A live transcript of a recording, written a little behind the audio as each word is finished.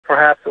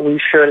perhaps we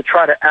should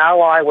try to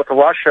ally with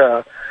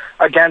Russia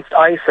against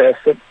ISIS.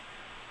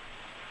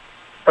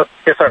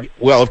 Yes, sir.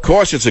 Well, of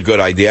course it's a good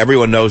idea.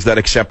 Everyone knows that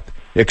except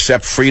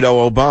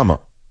Frito Obama.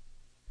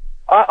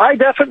 I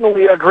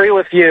definitely agree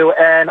with you,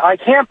 and I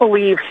can't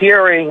believe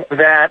hearing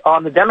that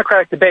on the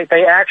Democratic debate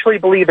they actually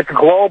believe it's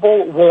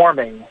global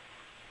warming.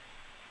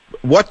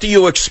 What do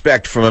you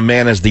expect from a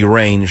man as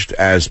deranged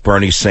as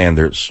Bernie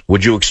Sanders?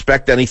 Would you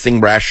expect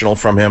anything rational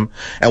from him?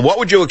 And what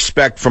would you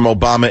expect from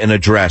Obama in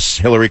address,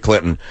 Hillary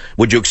Clinton?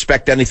 Would you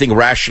expect anything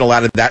rational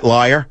out of that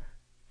liar?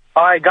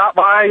 I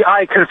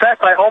confess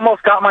I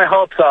almost got my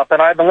hopes up,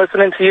 and I've been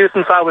listening to you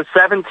since I was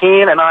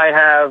 17, and I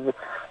have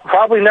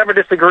probably never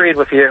disagreed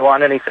with you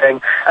on anything.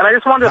 And I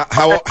just wanted to...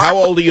 How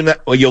old are you now?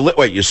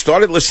 Well, you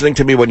started listening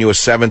to me when you were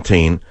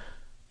 17.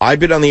 I've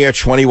been on the air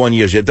 21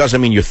 years. It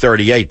doesn't mean you're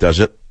 38, does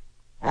it?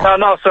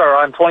 No, sir.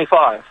 I'm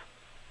 25.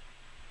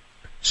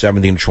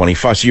 17 to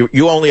 25. So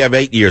you only have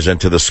 8 years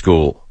into the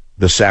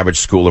savage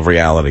school of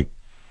reality.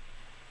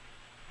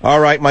 All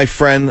right, my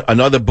friend,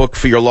 another book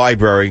for your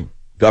library,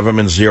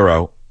 Government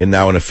Zero, and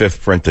now in a 5th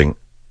printing.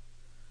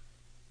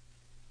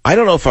 I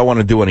don't know if I want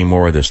to do any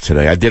more of this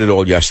today. I did it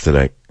all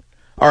yesterday.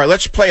 All right,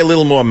 let's play a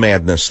little more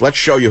madness. Let's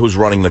show you who's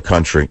running the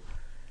country.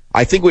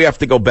 I think we have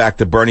to go back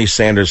to Bernie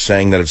Sanders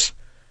saying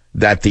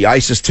that the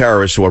ISIS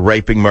terrorists who are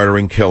raping,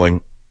 murdering,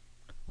 killing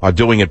are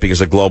doing it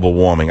because of global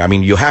warming. I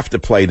mean, you have to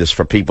play this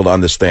for people to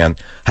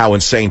understand how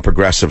insane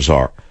progressives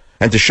are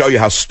and to show you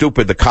how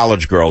stupid the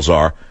college girls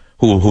are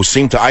who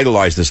seem to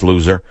idolize this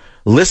loser.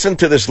 Listen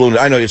to this loser.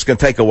 I know it's going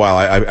to take a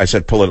while. I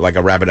said pull it like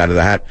a rabbit out of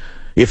the hat.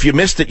 If you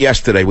missed it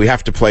yesterday, we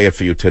have to play it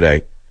for you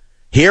today.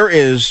 Here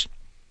is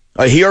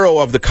a hero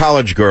of the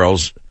college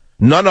girls,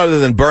 none other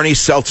than Bernie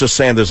Seltzer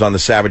Sanders on the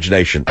Savage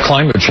Nation.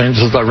 Climate change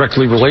is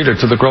directly related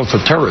to the growth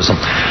of terrorism.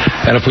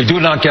 And if we do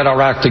not get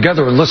our act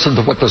together and listen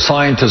to what the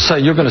scientists say,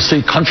 you're going to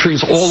see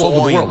countries all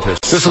over the world.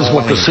 This is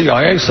what the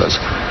CIA says.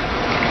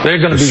 They're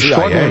going to be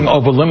struggling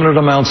over limited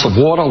amounts of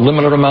water,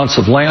 limited amounts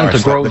of land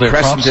to grow their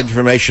crops. The Crescent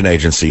Information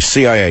Agency,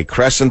 CIA,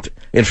 Crescent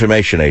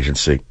Information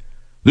Agency.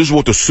 This is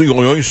what the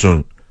CIA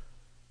says.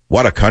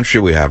 What a country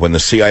we have when the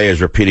CIA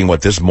is repeating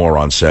what this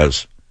moron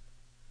says.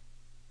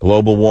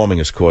 Global warming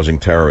is causing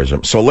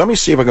terrorism. So let me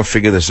see if I can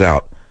figure this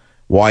out.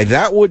 Why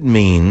that would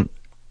mean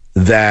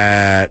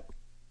that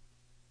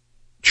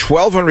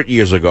 1,200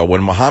 years ago,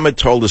 when Muhammad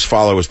told his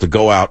followers to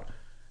go out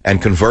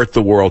and convert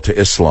the world to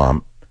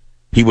Islam,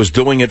 he was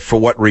doing it for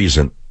what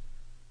reason?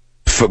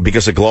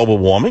 Because of global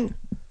warming?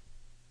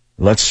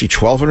 Let's see,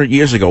 1,200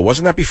 years ago.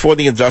 Wasn't that before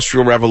the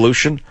Industrial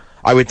Revolution?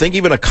 I would think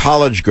even a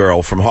college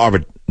girl from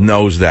Harvard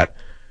knows that.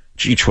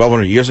 Gee,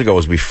 1,200 years ago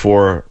was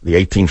before the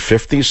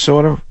 1850s,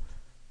 sort of,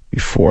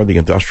 before the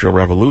Industrial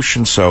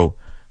Revolution. So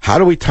how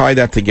do we tie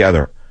that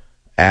together?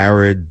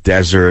 Arid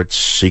deserts,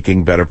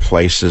 seeking better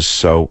places.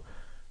 So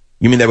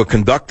you mean they were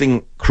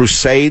conducting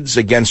crusades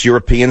against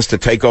Europeans to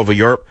take over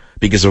Europe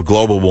because of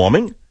global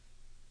warming?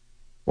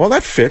 Well,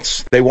 that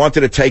fits. They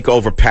wanted to take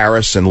over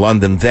Paris and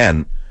London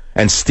then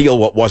and steal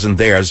what wasn't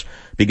theirs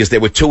because they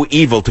were too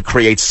evil to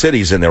create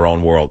cities in their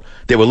own world.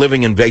 They were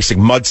living in basic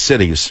mud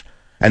cities.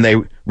 And they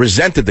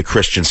resented the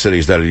Christian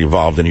cities that had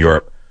evolved in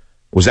Europe.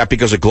 Was that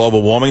because of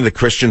global warming the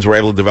Christians were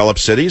able to develop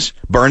cities?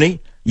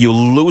 Bernie, you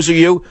loser,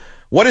 you.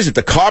 What is it,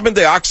 the carbon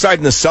dioxide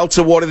in the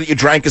seltzer water that you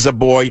drank as a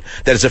boy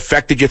that has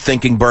affected your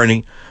thinking,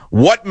 Bernie?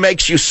 What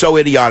makes you so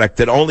idiotic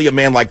that only a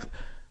man like...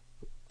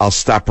 I'll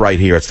stop right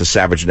here. It's the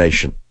Savage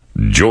Nation.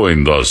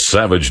 Join the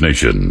Savage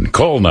Nation.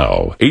 Call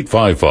now,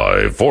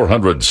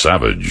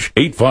 855-400-SAVAGE,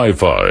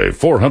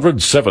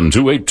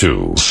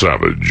 855-400-7282.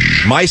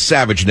 Savage. My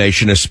Savage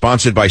Nation is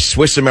sponsored by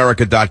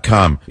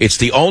SwissAmerica.com. It's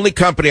the only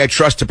company I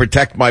trust to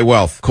protect my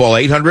wealth. Call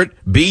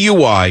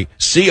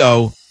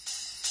 800-BUYCO.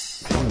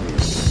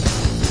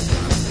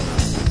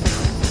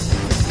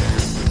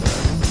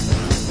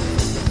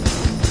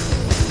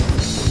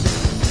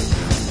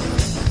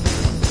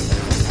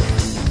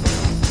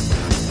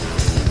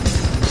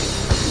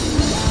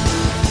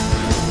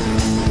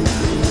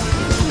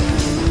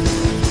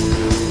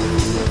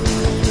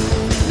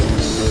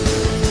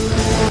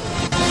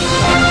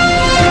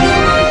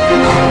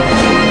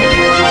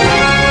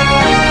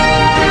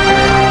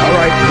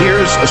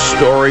 A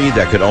story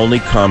that could only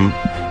come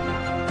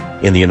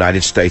in the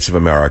United States of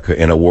America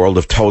in a world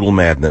of total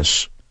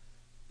madness.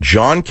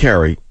 John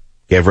Kerry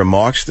gave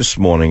remarks this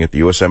morning at the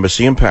U.S.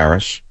 Embassy in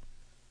Paris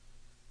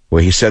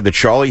where he said the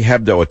Charlie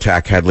Hebdo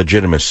attack had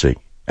legitimacy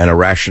and a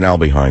rationale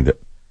behind it,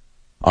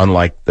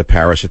 unlike the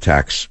Paris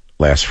attacks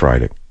last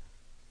Friday.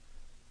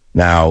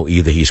 Now,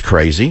 either he's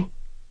crazy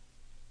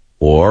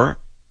or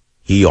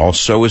he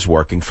also is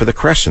working for the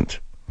Crescent.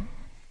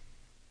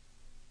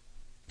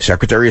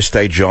 Secretary of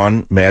State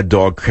John Mad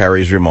Dog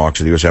Kerry's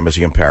remarks at the U.S.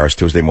 Embassy in Paris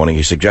Tuesday morning.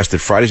 He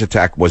suggested Friday's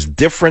attack was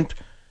different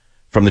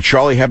from the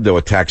Charlie Hebdo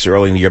attacks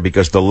early in the year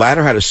because the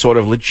latter had a sort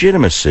of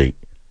legitimacy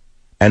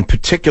and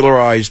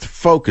particularized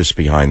focus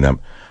behind them.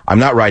 I'm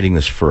not writing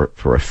this for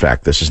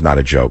effect. This is not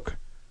a joke.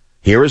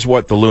 Here is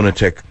what the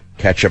lunatic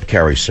Ketchup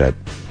Kerry said.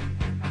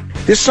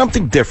 There's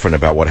something different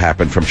about what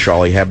happened from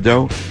Charlie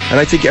Hebdo, and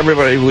I think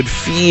everybody would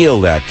feel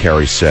that,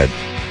 Kerry said.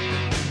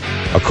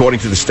 According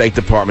to the State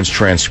Department's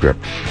transcript,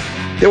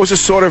 there was a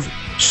sort of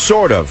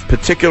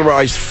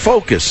particularized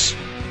focus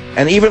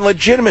and even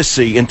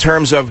legitimacy in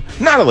terms of,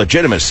 not a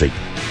legitimacy,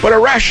 but a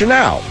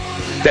rationale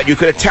that you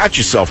could attach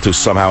yourself to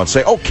somehow and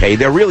say, okay,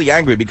 they're really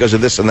angry because of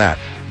this and that.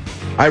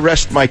 I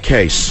rest my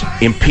case.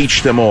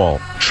 Impeach them all.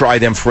 Try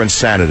them for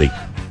insanity.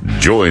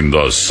 Join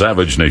the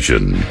Savage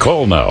Nation.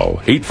 Call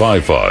now,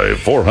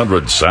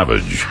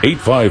 855-400-SAVAGE,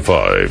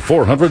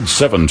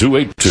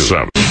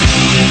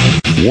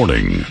 855-400-7282.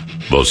 Warning,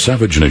 the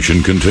Savage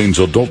Nation contains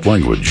adult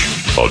language,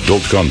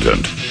 adult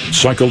content,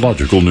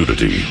 psychological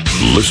nudity.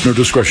 Listener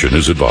discretion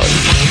is advised.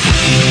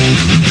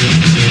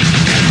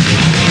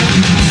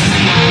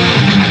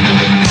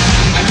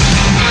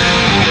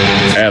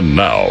 And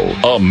now,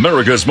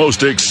 America's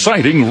most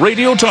exciting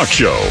radio talk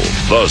show,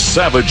 The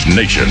Savage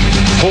Nation,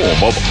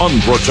 home of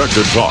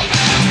unprotected talk,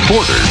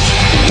 borders,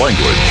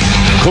 language,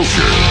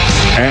 culture.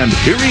 And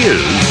here he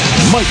is,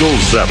 Michael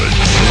Savage.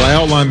 As I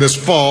outlined this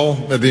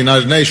fall at the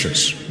United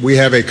Nations, we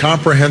have a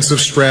comprehensive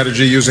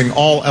strategy using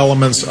all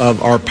elements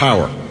of our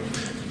power: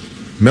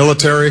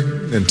 military,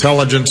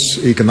 intelligence,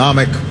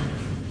 economic,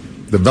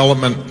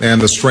 development,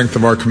 and the strength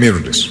of our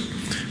communities.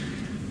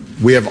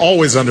 We have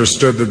always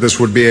understood that this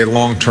would be a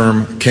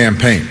long-term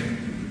campaign.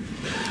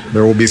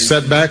 There will be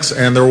setbacks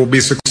and there will be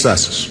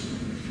successes.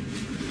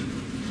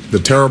 The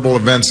terrible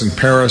events in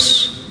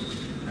Paris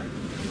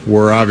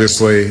were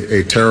obviously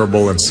a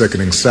terrible and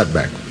sickening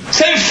setback.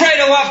 Send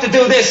Fredo off to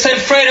do this,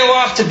 send Fredo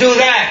off to do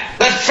that.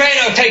 Let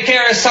Fredo take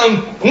care of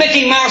some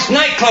Mickey Mouse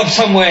nightclub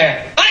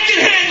somewhere. I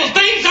can handle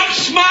things, I'm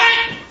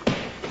smart.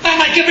 Not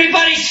like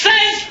everybody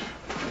says.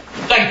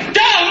 Like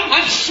dumb,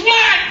 I'm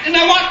smart, and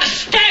I want the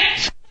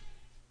stakes.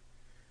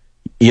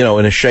 You know,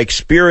 in a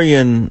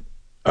Shakespearean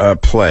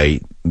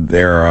play,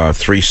 there are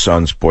three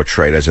sons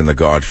portrayed as in The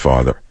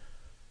Godfather.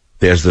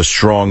 There's the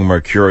strong,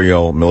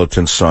 mercurial,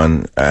 militant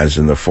son, as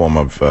in the form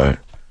of the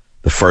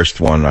first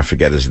one. I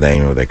forget his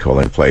name, or they call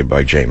him, played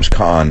by James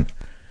Caan.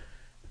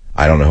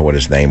 I don't know what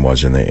his name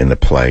was in the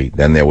play.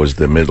 Then there was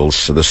the middle,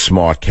 the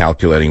smart,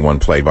 calculating one,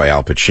 played by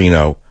Al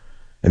Pacino.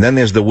 And then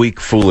there's the weak,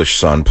 foolish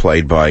son,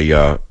 played by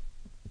the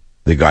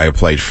guy who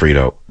played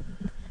Fredo.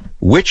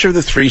 Which of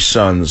the three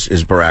sons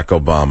is Barack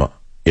Obama,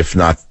 if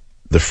not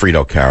the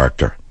Fredo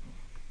character?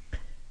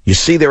 You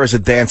see, there is a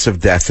dance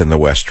of death in the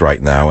West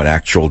right now, an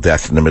actual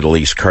death in the Middle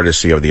East,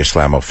 courtesy of the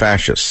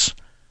Islamo-fascists.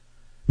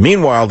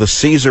 Meanwhile, the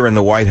Caesar in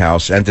the White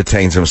House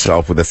entertains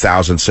himself with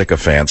 1,000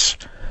 sycophants,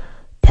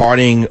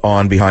 partying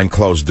on behind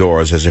closed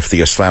doors as if the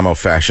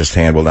Islamo-fascist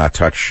hand will not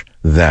touch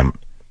them.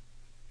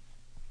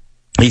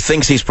 He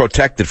thinks he's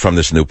protected from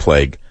this new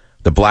plague,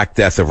 the Black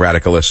Death of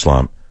radical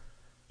Islam.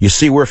 You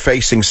see, we're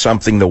facing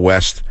something the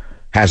West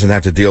hasn't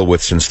had to deal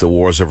with since the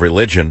wars of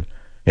religion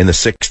in the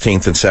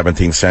 16th and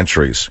 17th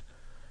centuries.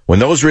 When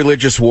those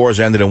religious wars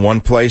ended in one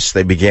place,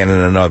 they began in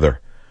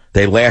another.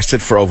 They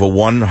lasted for over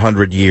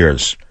 100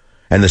 years.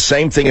 And the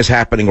same thing is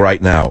happening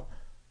right now.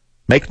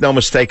 Make no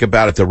mistake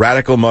about it, the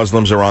radical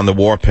Muslims are on the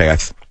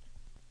warpath,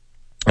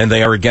 and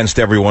they are against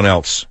everyone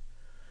else.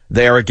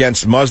 They are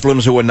against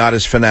Muslims who are not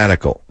as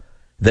fanatical.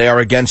 They are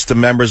against the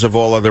members of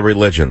all other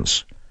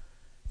religions.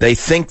 They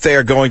think they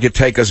are going to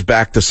take us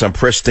back to some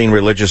pristine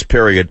religious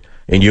period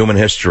in human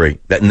history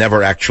that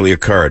never actually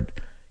occurred.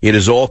 It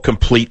is all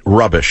complete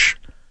rubbish.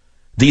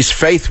 These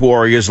faith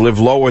warriors live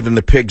lower than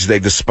the pigs they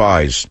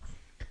despise.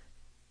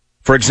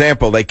 For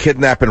example, they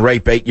kidnap and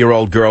rape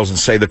 8-year-old girls and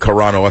say the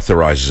Quran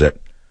authorizes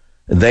it.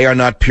 They are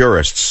not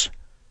purists.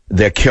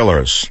 They're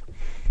killers.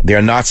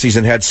 They're Nazis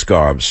in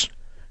headscarves.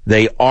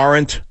 They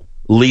aren't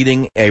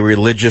leading a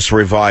religious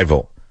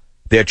revival.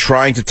 They're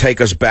trying to take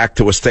us back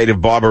to a state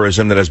of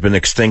barbarism that has been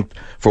extinct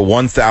for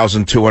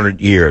 1,200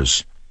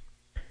 years.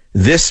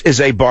 This is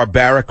a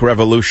barbaric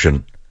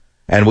revolution,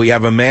 and we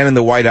have a man in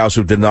the White House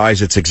who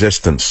denies its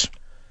existence.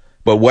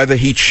 But whether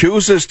he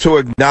chooses to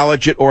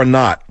acknowledge it or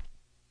not,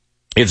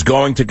 it's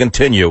going to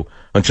continue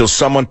until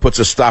someone puts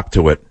a stop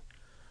to it.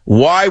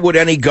 Why would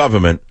any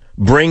government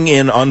bring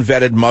in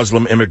unvetted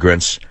Muslim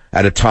immigrants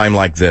at a time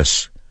like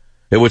this?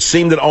 It would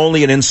seem that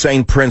only an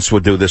insane prince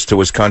would do this to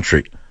his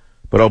country.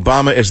 But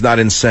Obama is not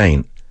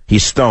insane.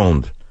 He's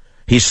stoned.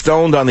 He's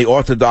stoned on the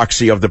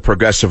orthodoxy of the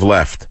progressive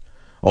left.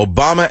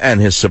 Obama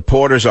and his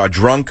supporters are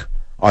drunk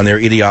on their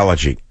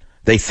ideology.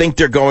 They think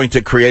they're going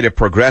to create a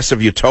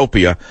progressive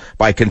utopia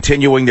by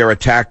continuing their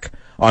attack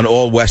on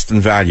all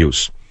Western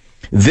values.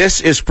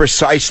 This is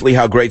precisely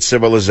how great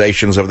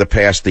civilizations of the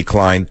past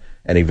declined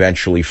and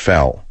eventually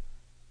fell.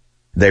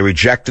 They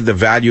rejected the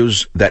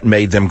values that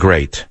made them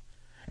great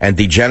and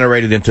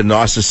degenerated into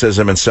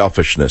narcissism and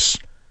selfishness.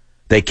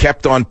 They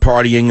kept on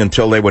partying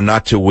until they were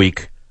not too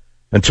weak,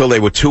 until they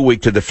were too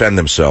weak to defend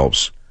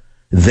themselves.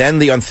 Then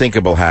the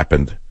unthinkable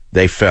happened.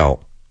 They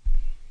fell.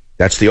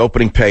 That's the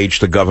opening page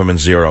to Government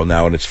Zero,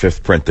 now in its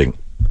 5th printing.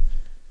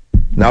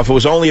 Now, if it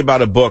was only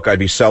about a book, I'd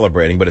be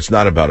celebrating, but it's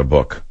not about a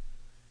book.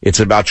 It's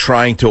about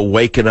trying to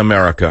awaken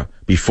America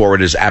before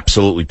it is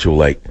absolutely too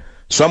late.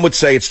 Some would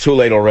say it's too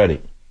late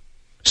already.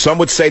 Some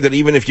would say that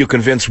even if you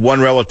convince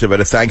one relative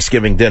at a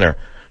Thanksgiving dinner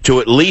to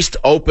at least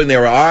open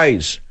their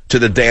eyes to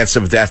the dance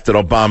of death that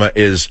Obama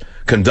is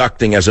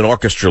conducting as an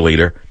orchestra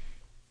leader,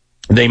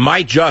 they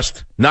might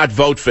just not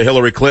vote for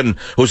Hillary Clinton,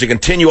 who's a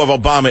continuer of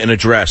Obama in a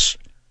dress.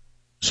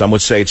 Some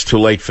would say it's too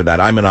late for that.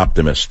 I'm an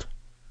optimist.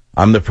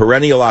 I'm the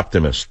perennial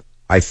optimist.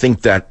 I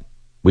think that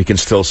we can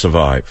still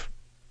survive.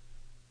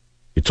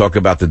 You talk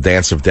about the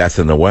dance of death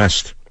in the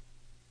West.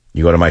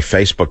 You go to my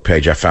Facebook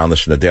page. I found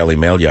this in the Daily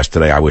Mail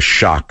yesterday. I was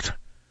shocked.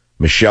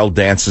 Michelle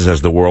dances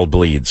as the world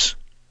bleeds.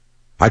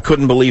 I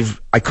couldn't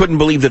believe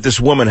that this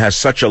woman has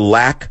such a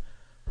lack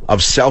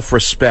of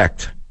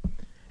self-respect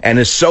and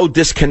is so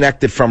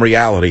disconnected from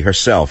reality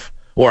herself,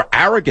 or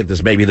arrogant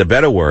is maybe the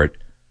better word,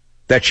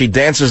 that she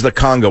dances the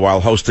conga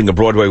while hosting a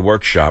Broadway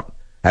workshop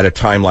at a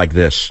time like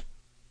this.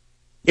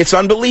 It's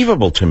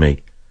unbelievable to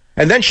me.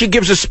 And then she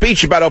gives a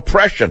speech about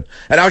oppression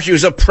and how she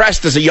was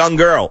oppressed as a young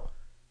girl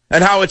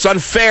and how it's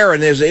unfair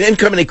and there's an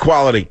income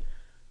inequality.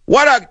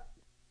 What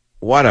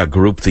a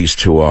group these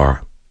two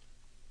are.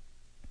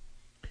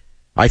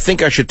 I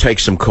think I should take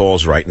some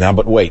calls right now,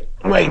 but wait.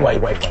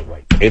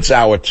 It's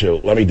hour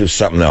 2. Let me do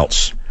something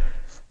else.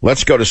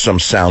 Let's go to some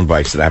sound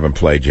bites that I haven't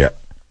played yet.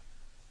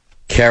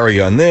 Carry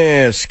on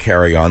this,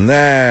 carry on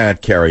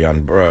that, carry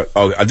on.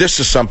 This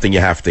is something you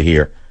have to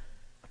hear.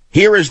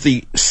 Here is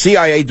the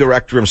CIA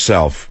director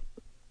himself,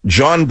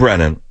 John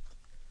Brennan,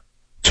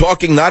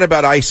 talking not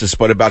about ISIS,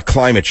 but about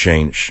climate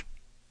change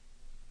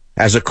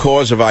as a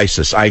cause of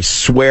ISIS. I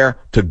swear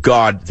to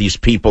God, these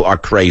people are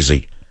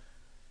crazy.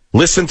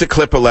 Listen to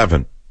clip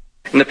 11.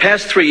 In the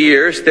past 3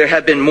 years, there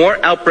have been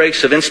more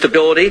outbreaks of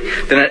instability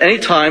than at any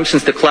time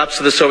since the collapse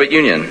of the Soviet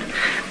Union,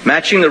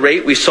 matching the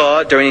rate we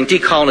saw during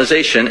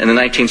decolonization in the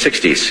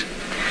 1960s.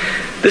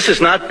 This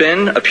has not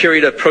been a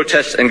period of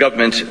protest and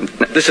government.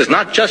 This has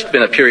not just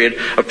been a period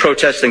of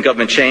protest and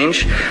government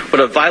change, but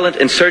of violent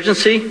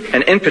insurgency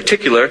and, in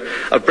particular,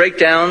 of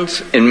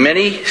breakdowns in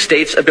many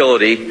states'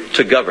 ability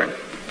to govern.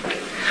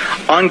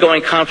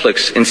 Ongoing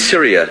conflicts in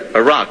Syria,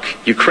 Iraq,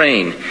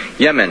 Ukraine,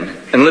 Yemen,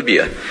 and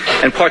Libya,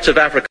 and parts of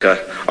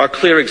Africa are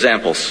clear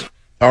examples.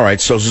 All right,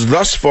 so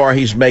thus far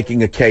he's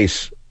making a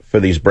case for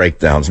these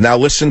breakdowns. Now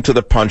listen to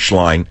the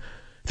punchline.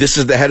 This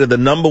is the head of the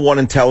 #1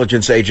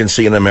 intelligence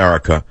agency in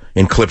America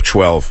in clip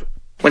 12.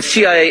 When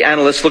CIA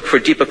analysts look for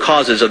deeper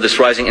causes of this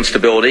rising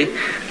instability,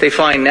 they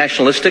find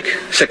nationalistic,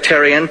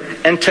 sectarian,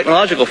 and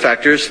technological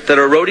factors that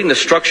are eroding the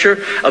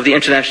structure of the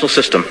international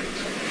system.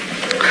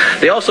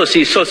 They also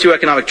see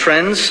socioeconomic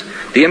trends,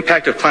 the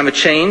impact of climate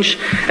change,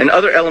 and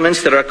other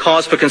elements that are a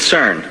cause for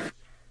concern.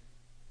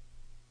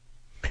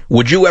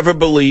 Would you ever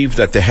believe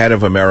that the head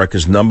of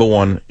America's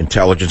 #1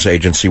 intelligence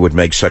agency would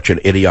make such an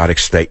idiotic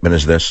statement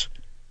as this?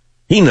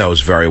 He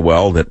knows very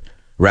well that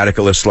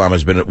radical Islam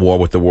has been at war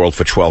with the world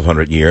for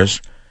 1,200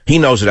 years. He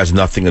knows it has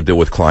nothing to do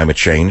with climate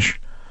change.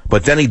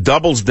 But then he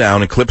doubles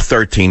down in clip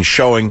 13,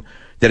 showing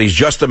that he's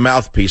just a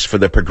mouthpiece for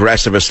the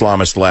progressive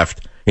Islamist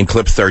left in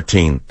clip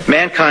 13.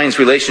 Mankind's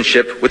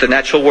relationship with the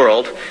natural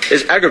world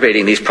is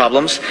aggravating these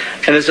problems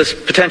and is a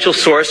potential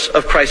source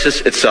of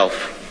crisis itself.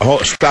 Oh,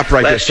 stop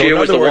right there. So in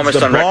other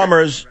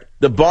words,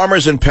 the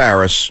bombers in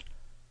Paris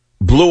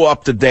blew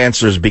up the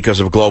dancers because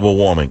of global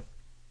warming.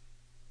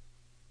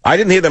 I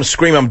didn't hear them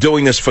scream, "I'm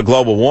doing this for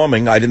global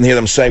warming." I didn't hear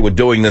them say, "We're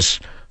doing this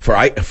for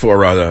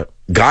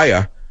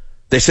Gaia."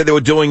 They said they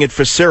were doing it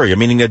for Syria,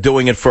 meaning they're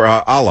doing it for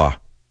Allah.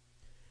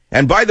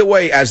 And by the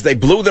way, as they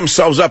blew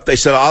themselves up, they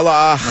said,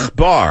 Allah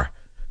Akbar.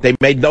 They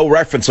made no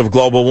reference of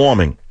global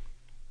warming.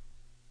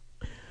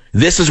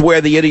 This is where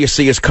the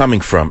idiocy is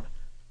coming from.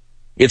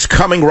 It's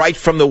coming right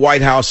from the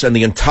White House and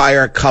the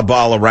entire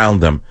cabal around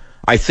them.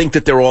 I think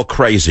that they're all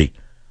crazy.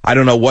 I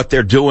don't know what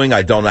they're doing.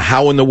 I don't know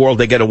how in the world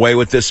they get away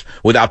with this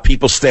without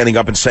people standing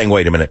up and saying,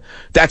 wait a minute,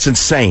 that's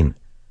insane.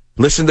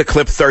 Listen to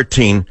clip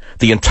 13,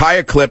 the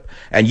entire clip,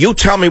 and you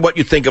tell me what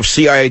you think of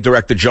CIA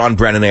Director John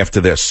Brennan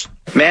after this.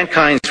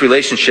 Mankind's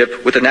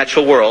relationship with the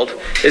natural world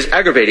is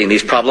aggravating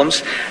these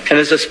problems and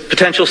is a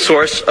potential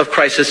source of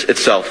crisis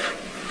itself.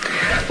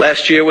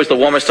 Last year was the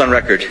warmest on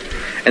record,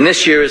 and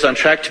this year is on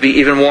track to be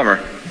even warmer.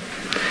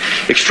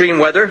 Extreme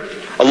weather,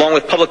 along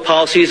with public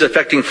policies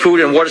affecting food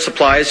and water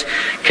supplies,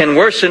 can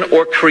worsen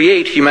or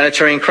create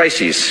humanitarian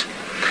crises.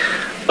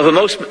 Of the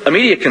most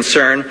immediate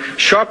concern,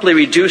 sharply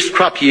reduced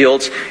crop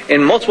yields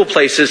in multiple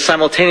places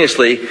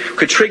simultaneously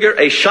could trigger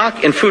a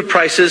shock in food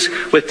prices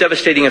with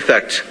devastating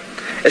effect,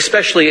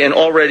 especially in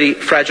already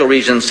fragile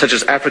regions such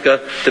as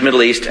Africa, the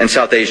Middle East, and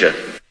South Asia.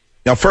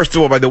 Now, first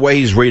of all, by the way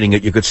he's reading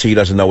it, you could see he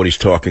doesn't know what he's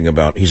talking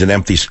about. He's an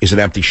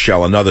empty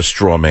shell, another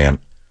straw man.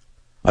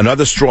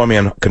 Another straw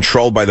man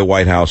controlled by the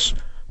White House,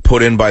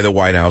 put in by the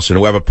White House, and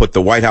whoever put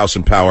the White House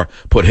in power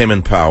put him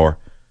in power.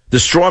 The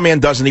straw man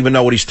doesn't even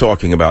know what he's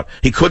talking about.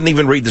 He couldn't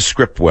even read the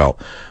script well.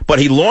 But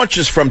he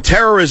launches from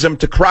terrorism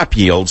to crop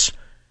yields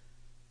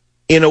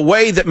in a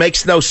way that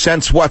makes no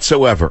sense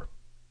whatsoever.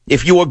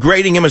 If you were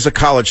grading him as a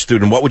college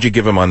student, what would you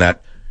give him on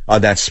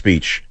that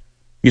speech?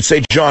 You'd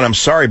say, John, I'm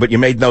sorry, but you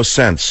made no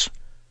sense.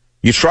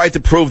 You tried to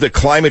prove that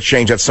climate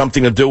change had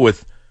something to do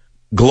with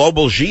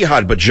global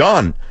jihad, but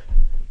John,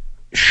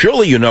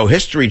 Surely you know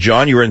history,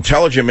 John. You're an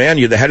intelligent man.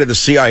 You're the head of the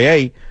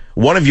CIA.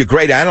 One of your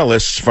great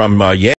analysts from Yale